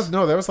ridiculous. But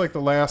that was like the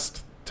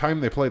last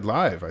time they played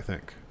live, I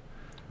think.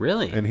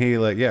 Really? And he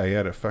he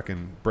had a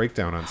fucking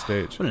breakdown on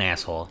stage. What an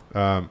asshole.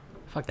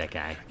 Fuck that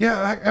guy.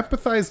 Yeah, I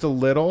empathized a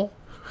little,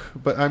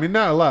 but I mean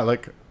not a lot.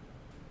 Like,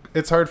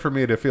 it's hard for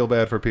me to feel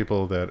bad for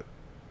people that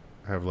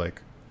have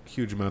like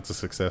huge amounts of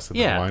success and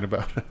Yeah. then whine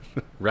about it.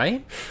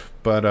 Right?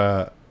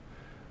 But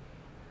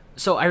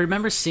So I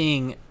remember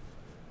seeing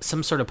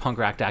some sort of punk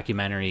rock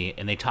documentary,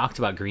 and they talked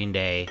about Green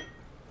Day,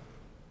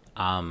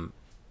 and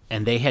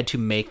they had to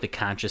make the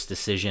conscious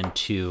decision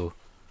to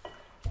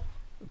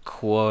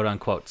quote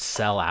unquote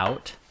sell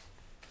out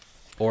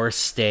or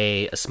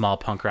stay a small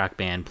punk rock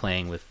band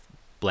playing with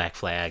Black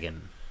Flag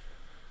and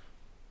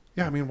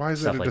yeah, I mean, why is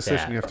it Stuff a like decision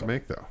that. you have to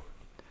make though?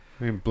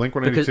 I mean,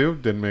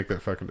 Blink-182 didn't make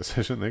that fucking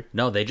decision. They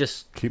no, they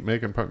just keep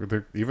making punk.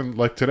 They're, even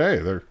like today,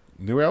 their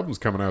new album's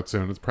coming out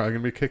soon. It's probably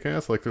gonna be kick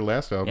ass like their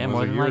last album Yeah, was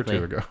more a than year likely.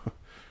 or two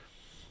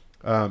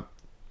ago.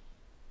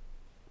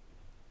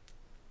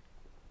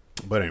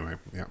 But anyway,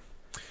 yeah.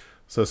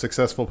 So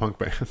successful punk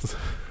bands.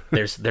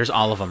 there's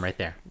all of them right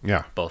there,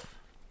 Yeah, both.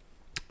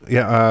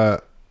 yeah.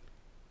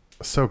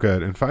 So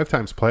good, and 5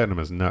 times platinum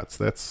is nuts.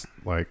 That's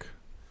like,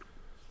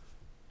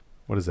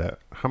 what is that?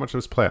 How much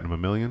was platinum?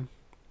 1 million?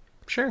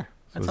 Sure,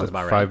 that Was sounds it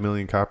about 5 right.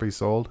 million copies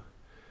sold.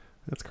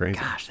 That's crazy.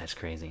 Gosh, that's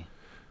crazy.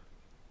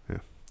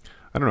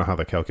 I don't know how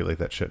they calculate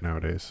that shit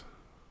nowadays.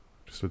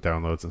 Just with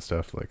downloads and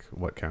stuff, like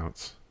what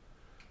counts.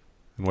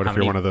 And what How if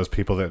you're many- one of those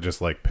people that just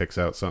like picks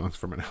out songs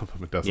from an album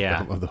and doesn't Yeah.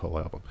 download the whole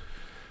album?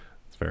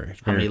 It's very, How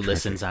very many tricky.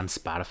 listens on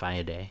Spotify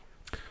a day?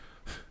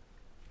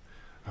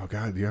 Oh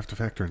god, you have to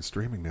factor in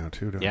streaming now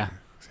too, don't Yeah.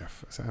 you?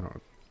 I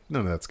don't.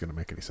 None of that's going to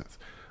make any sense.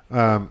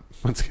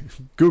 Let's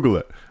Google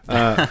it.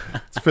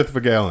 It's fifth of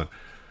a gallon.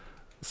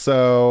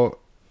 So,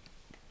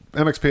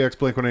 MXPX,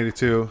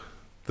 Blink-182,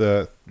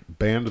 the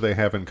band they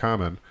have in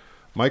common.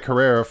 Mike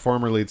Herrera,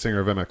 former lead singer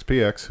of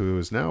MXPX, who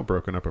is now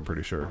broken up, I'm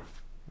pretty sure.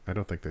 I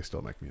don't think they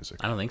still make music.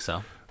 I don't think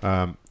so.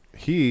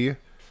 He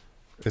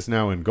is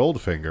now in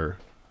Goldfinger,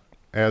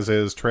 as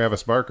is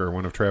Travis Barker,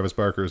 one of Travis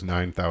Barker's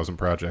 9,000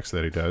 projects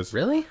that he does.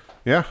 Really?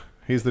 Yeah,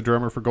 he's the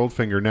drummer for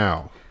Goldfinger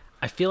now.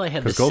 I feel I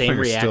had the Because same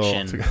Goldfinger's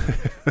reaction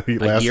still a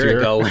last year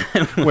ago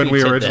when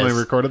we did originally this.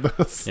 recorded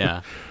this.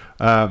 Yeah.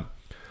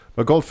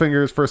 But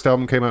Goldfinger's first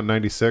album came out in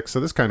 96, so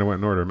this kind of went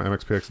in order.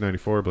 MXPX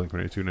 94,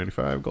 Blink-182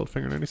 95,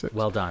 Goldfinger 96.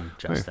 Well done,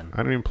 Hey, Justin. I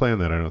didn't even plan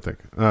that, I don't think.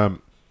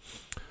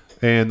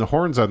 And the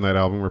horns on that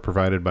album were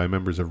provided by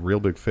members of Real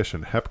Big Fish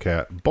and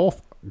Hepcat,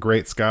 both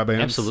great ska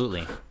bands.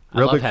 Absolutely. I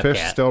Real love Big Fish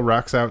Hepcat. still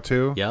rocks out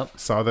too. Yep.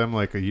 Saw them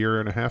like a year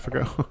and a half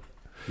ago.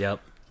 Yep.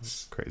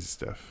 Crazy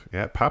stuff.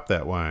 Yeah, pop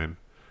that wine.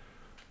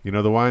 You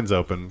know the wine's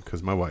open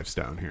because my wife's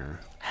down here.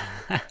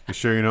 You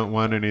sure you don't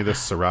want any of this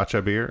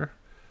sriracha beer?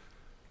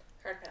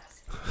 Hard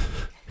pass.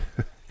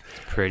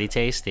 Pretty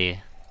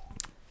tasty.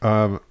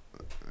 It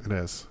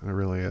is. It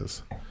really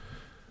is.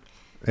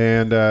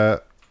 And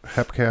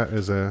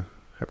Hepcat's a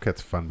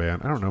fun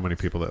band. I don't know many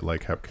people that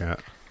like Hepcat.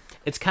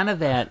 It's kind of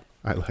that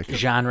I like it.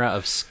 genre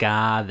of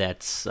ska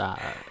that's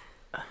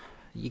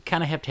you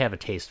kind of have to have a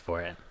taste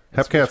for it.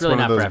 It's Hepcat's really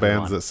one of not for those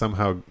bands everyone. that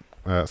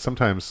somehow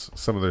sometimes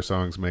some of their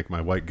songs make my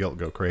white guilt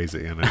go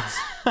crazy, and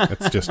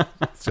it's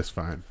just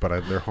fine.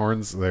 But their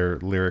horns, their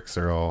lyrics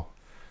are all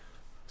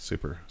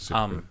super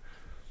good.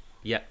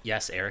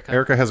 Yes, Erica.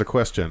 Erica has a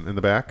question in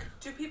the back.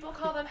 Do people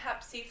call them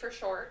Hep C for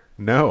short?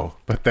 No,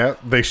 but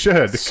that they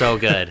should. So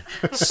good.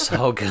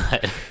 So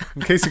good.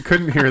 In case you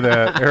couldn't hear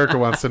that, Erica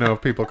wants to know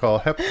if people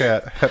call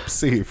Hepcat Hep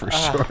C for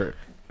short.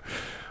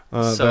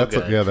 So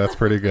good. Yeah, that's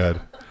pretty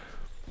good.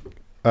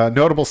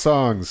 Notable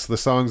songs. The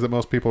songs that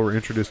most people were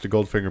introduced to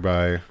Goldfinger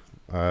by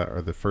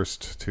are the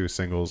first 2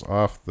 singles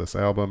off this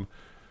album,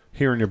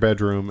 Here in Your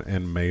Bedroom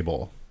and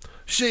Mabel.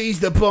 She's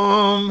the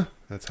bomb.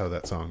 That's how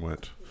that song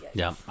went.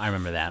 Yeah, I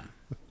remember that.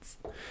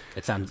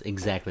 It sounds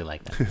exactly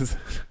like that.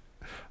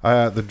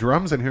 The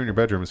drums in Here in Your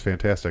Bedroom is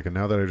fantastic, and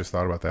now that I just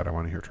thought about that, I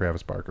want to hear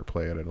Travis Barker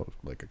play it at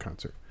a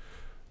concert.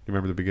 You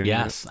remember the beginning?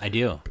 Yes, I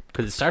do.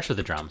 Because it starts with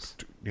the drums.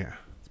 Of it? Yeah,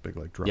 it's a big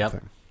like drum Yep.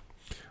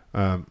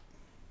 thing.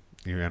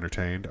 You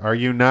entertained? Are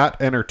you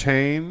not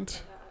entertained?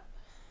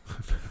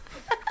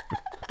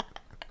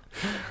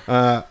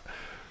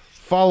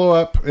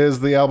 Follow-up is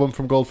the album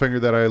from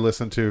Goldfinger that I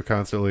listen to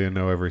constantly and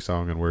know every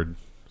song and word.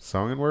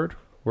 Song and word?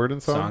 Word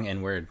and song? Song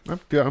and word. I'm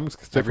going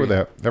to stick with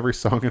that. Every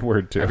song and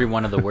word, too. Every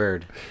one of the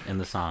word in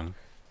the song.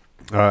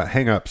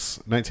 Hang-Ups,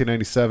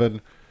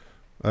 1997.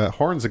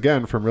 Horns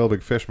again from Real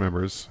Big Fish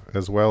members,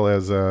 as well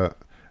as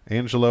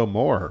Angelo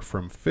Moore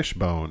from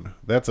Fishbone.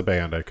 That's a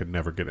band I could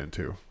never get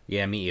into.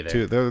 Yeah, me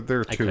either.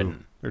 They're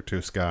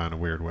too ska in a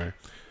weird way.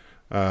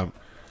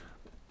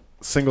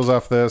 Singles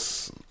off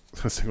this,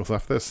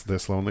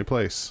 This Lonely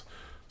Place,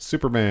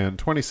 Superman,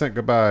 20 Cent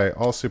Goodbye,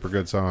 all super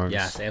good songs.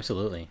 Yes,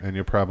 absolutely. And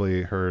you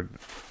probably heard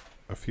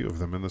a few of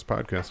them in this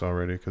podcast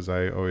already because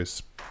I always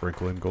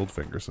sprinkle in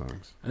Goldfinger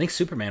songs. I think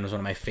Superman was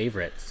one of my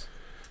favorites.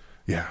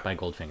 Yeah, by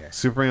Goldfinger.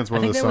 Superman's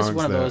one of the songs. I think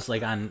that was one of those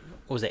like on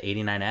what was it,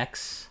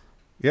 89X?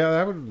 Yeah,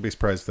 I wouldn't be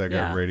surprised if that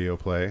got radio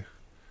play.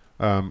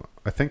 I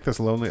think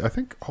I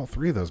think all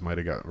three of those might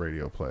have got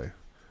radio play.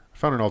 I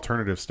found an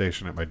alternative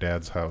station at my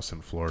dad's house in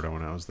Florida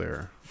when I was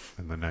there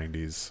in the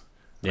 90s.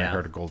 I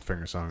heard a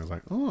Goldfinger song. I was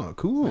like, oh,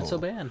 cool. Not so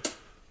bad.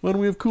 Why don't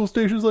we have cool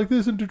stations like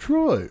this in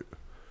Detroit?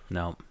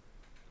 No,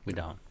 we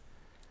don't.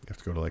 You have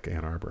to go to like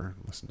Ann Arbor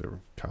and listen to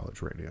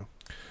college radio.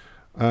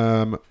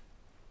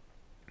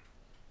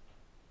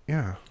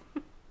 Yeah.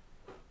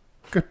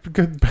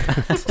 Good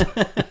band.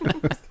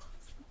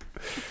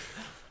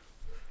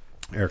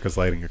 Erica's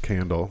lighting a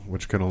candle,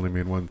 which can only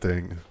mean one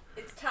thing.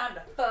 It's time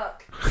to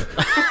fuck.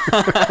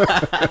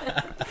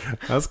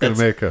 That's going to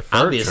make a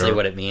fart obviously joke.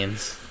 What it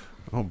means.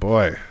 Oh,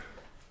 boy.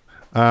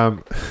 Now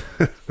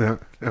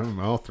I'm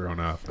all thrown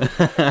off.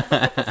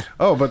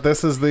 Oh, but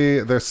this is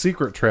their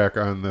secret track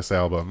on this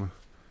album,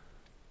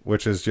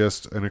 which is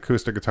just an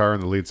acoustic guitar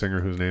and the lead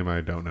singer whose name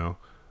I don't know.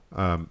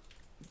 I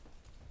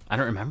don't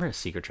remember a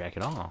secret track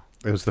at all.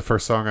 It was the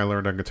first song I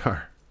learned on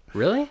guitar.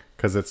 Really?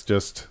 Because it's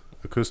just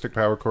acoustic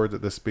power chords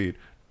at this speed.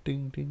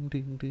 Ding, ding,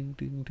 ding, ding,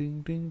 ding,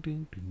 ding, ding,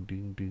 ding, ding,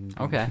 ding, ding.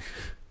 Okay.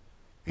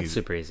 Easy.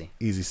 Super easy.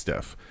 Easy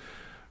stuff.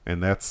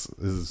 And that's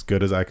as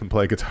good as I can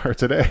play guitar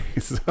today.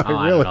 So I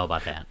don't know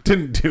about that.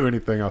 Didn't do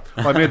anything else.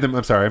 Well, I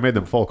made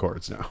them full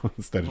chords now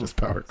instead of just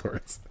power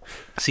chords.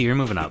 See, you're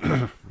moving up.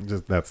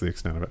 That's the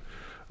extent of it.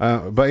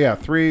 But yeah,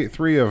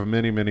 three of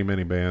many, many,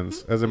 many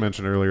bands. As I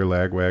mentioned earlier,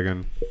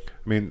 Lagwagon.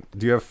 I mean,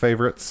 do you have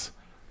favorites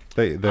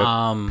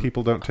that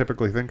people don't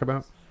typically think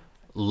about?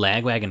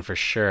 Lagwagon for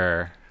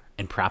sure,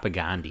 and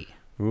Propagandhi.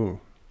 Ooh,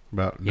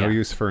 about No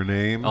Use for a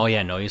Name. Oh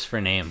yeah, No Use for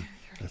a Name.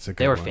 That's a good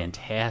They were one.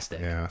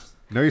 fantastic. Yeah.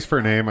 No Use for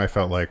a Name, I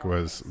felt like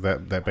was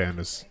that band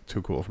is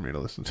too cool for me to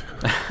listen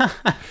to.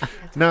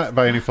 Not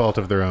by any fault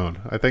of their own.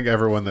 I think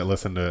everyone that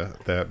listened to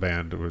that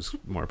band was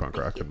more punk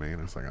rock than me,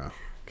 and it's like, oh,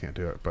 can't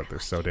do it. But they're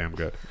so damn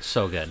good.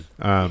 So good.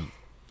 Did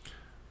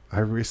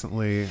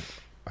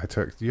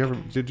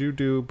you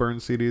do burn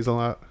CDs a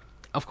lot?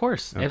 Of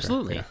course, Okay,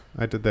 absolutely. Yeah.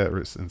 I did that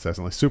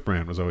incessantly.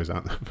 Superman was always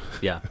on them.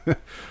 Yeah.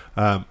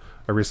 I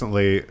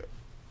recently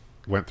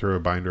went through a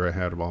binder I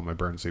had of all my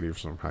burn CDs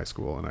from high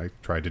school, and I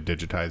tried to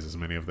digitize as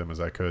many of them as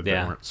I could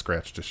that weren't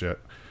scratched to shit.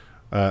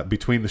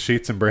 Between the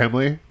Sheets and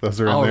Bramley, those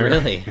are in there. Oh,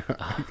 really?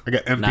 I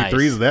got MP3s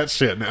Nice. of that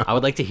shit now. I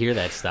would like to hear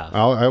that stuff.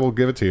 I will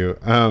give it to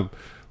you.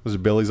 Those are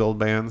Billy's old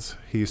bands.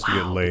 He used to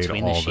get laid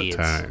Between the all the Sheets.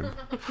 time.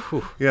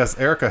 Yes,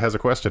 Erica has a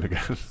question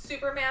again.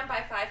 Superman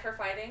by Five for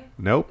Fighting.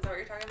 Nope. Is that what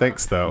you're talking about?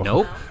 Thanks, though.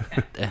 Nope.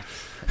 No? Okay.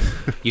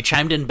 You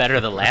chimed in better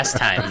the last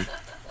time.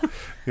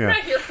 Yeah.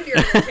 Right here for your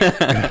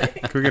entertainment.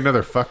 Can we get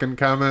another fucking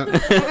comment? I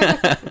think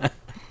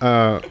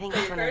that's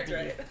what I Right,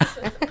 did.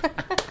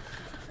 right.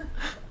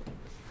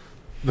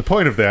 The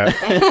point of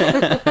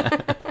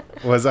that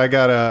was I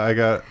got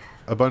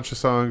a bunch of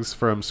songs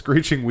from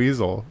Screeching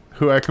Weasel,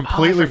 who I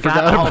completely I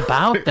forgot all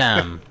about. about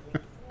them.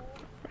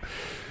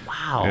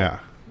 Wow. Yeah.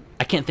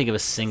 I can't think of a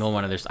single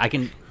one of their. I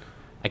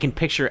can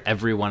picture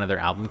every one of their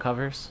album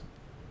covers,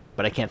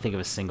 but I can't think of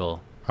a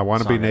single. I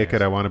want to be song naked.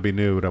 theirs. I want to be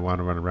nude. I want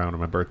to run around in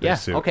my birthday Yeah.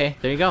 suit. Okay.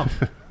 There you go.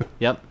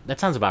 Yep. That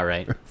sounds about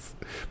right.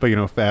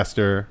 But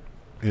faster.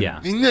 Yeah.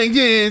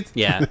 Yeah.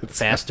 Yeah.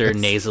 Faster,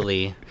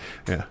 nasally,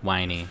 Yeah.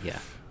 whiny. Yeah.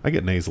 I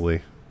get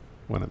nasally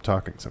when I'm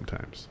talking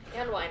sometimes.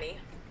 And whiny.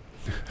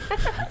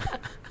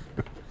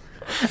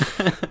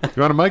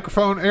 You want a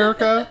microphone,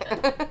 Erica?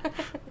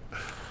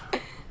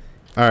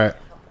 All right.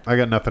 I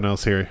got nothing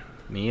else here.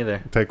 Me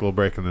either. Take a little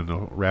break and then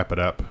we'll wrap it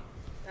up.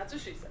 That's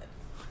what she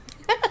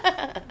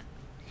said.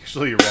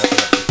 Usually you wrap it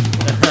up.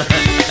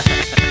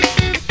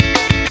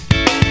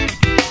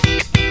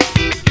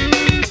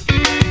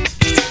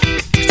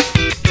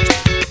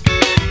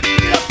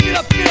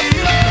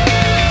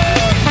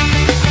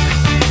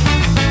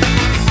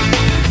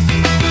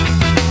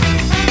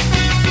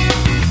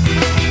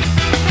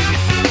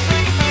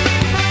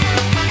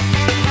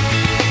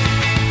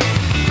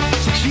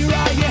 So here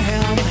I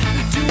am,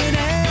 doing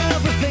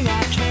everything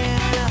I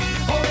can,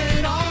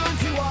 holding on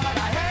to what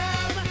I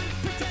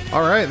am.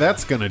 All right,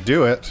 that's going to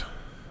do it.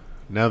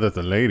 Now that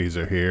the ladies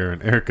are here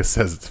and Erica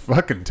says it's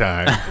fucking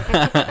time,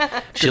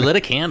 She lit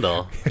a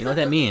candle. You know what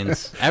that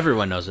means?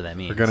 Everyone knows what that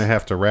means. we're going to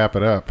have to wrap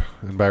it up.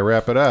 And by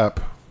wrap it up,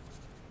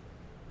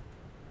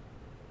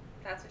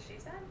 That's what she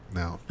said.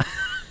 no.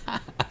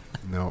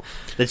 No.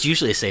 That's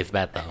usually a safe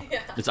bet, though.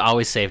 Yeah. It's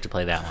always safe to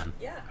play that one.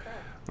 Yeah, correct.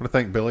 I want to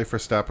thank Billy for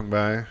stopping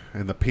by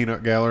in the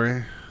peanut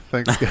gallery.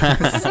 Thanks,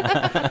 guys.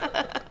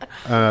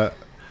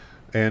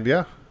 And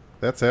yeah,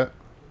 that's it.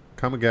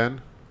 Come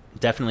again.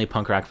 Definitely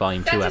Punk Rock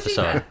Volume 2 That's what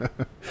she episode.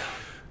 said.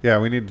 Yeah,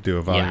 we need to do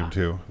a volume Yeah.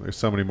 2. There's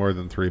so many more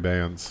than 3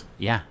 bands.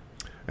 Yeah.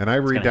 And I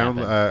gonna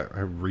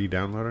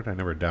re-downloaded. I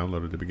never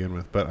downloaded to begin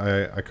with, but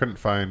I couldn't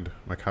find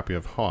my copy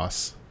of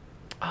Hoss,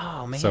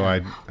 Oh, man. so I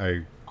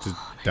just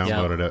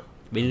downloaded it.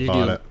 We need to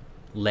bought do it.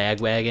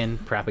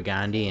 Lagwagon,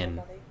 Propaganda,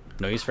 and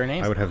Noise for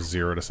Names. I would have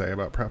zero to say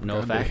about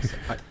No Propaganda. Effects.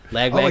 Oh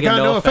Lagwagon, my God,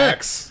 No No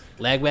Effects.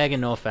 Lagwagon,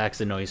 No Effects,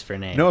 and Noise for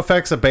Names. No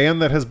Effects, a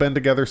band that has been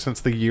together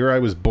since the year I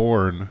was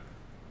born,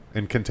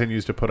 and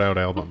continues to put out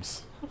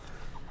albums.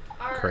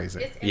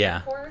 Crazy. Is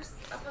Yeah. Intercourse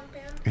a punk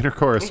band?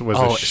 Intercourse was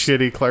a Oh,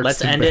 shitty Clarkston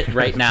Let's end it band.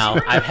 right now.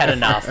 I've had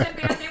enough. They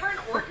were an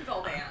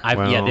Ortonville band.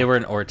 Yeah, they were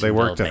in They Ortonville.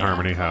 worked at band.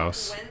 Harmony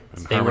House.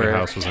 And They Harmony were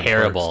House was in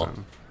terrible.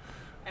 Clarkston.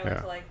 I went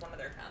yeah. to like one of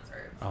their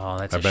concerts. Oh,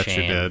 that's I a bet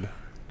shame. you did.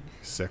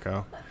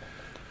 Sicko.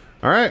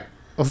 All right.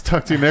 Let's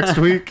talk to you next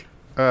week.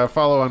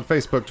 Follow on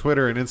Facebook,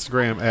 Twitter, and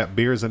Instagram at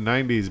Beers and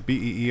 90s,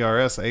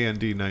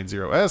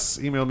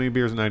 BEERSAND90S. Email me,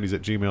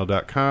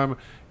 beersand90s@gmail.com.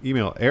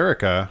 Email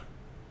Erica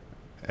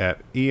at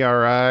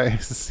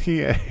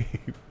ERICAJ.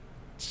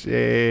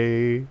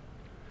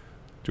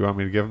 Do you want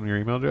me to give them your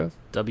email address?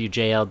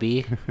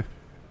 WJLB.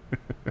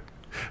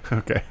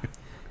 Okay.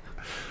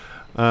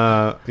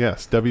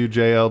 Yes,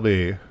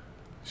 WJLB.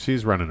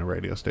 She's running a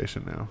radio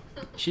station now.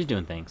 She's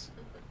doing things.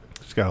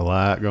 She's got a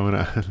lot going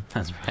on.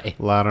 That's right.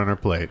 A lot on her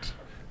plate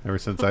ever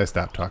since I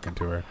stopped talking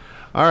to her.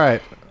 All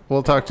right.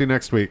 We'll talk to you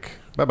next week.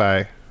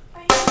 Bye-bye.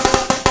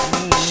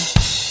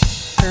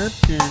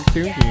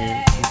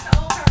 Yay,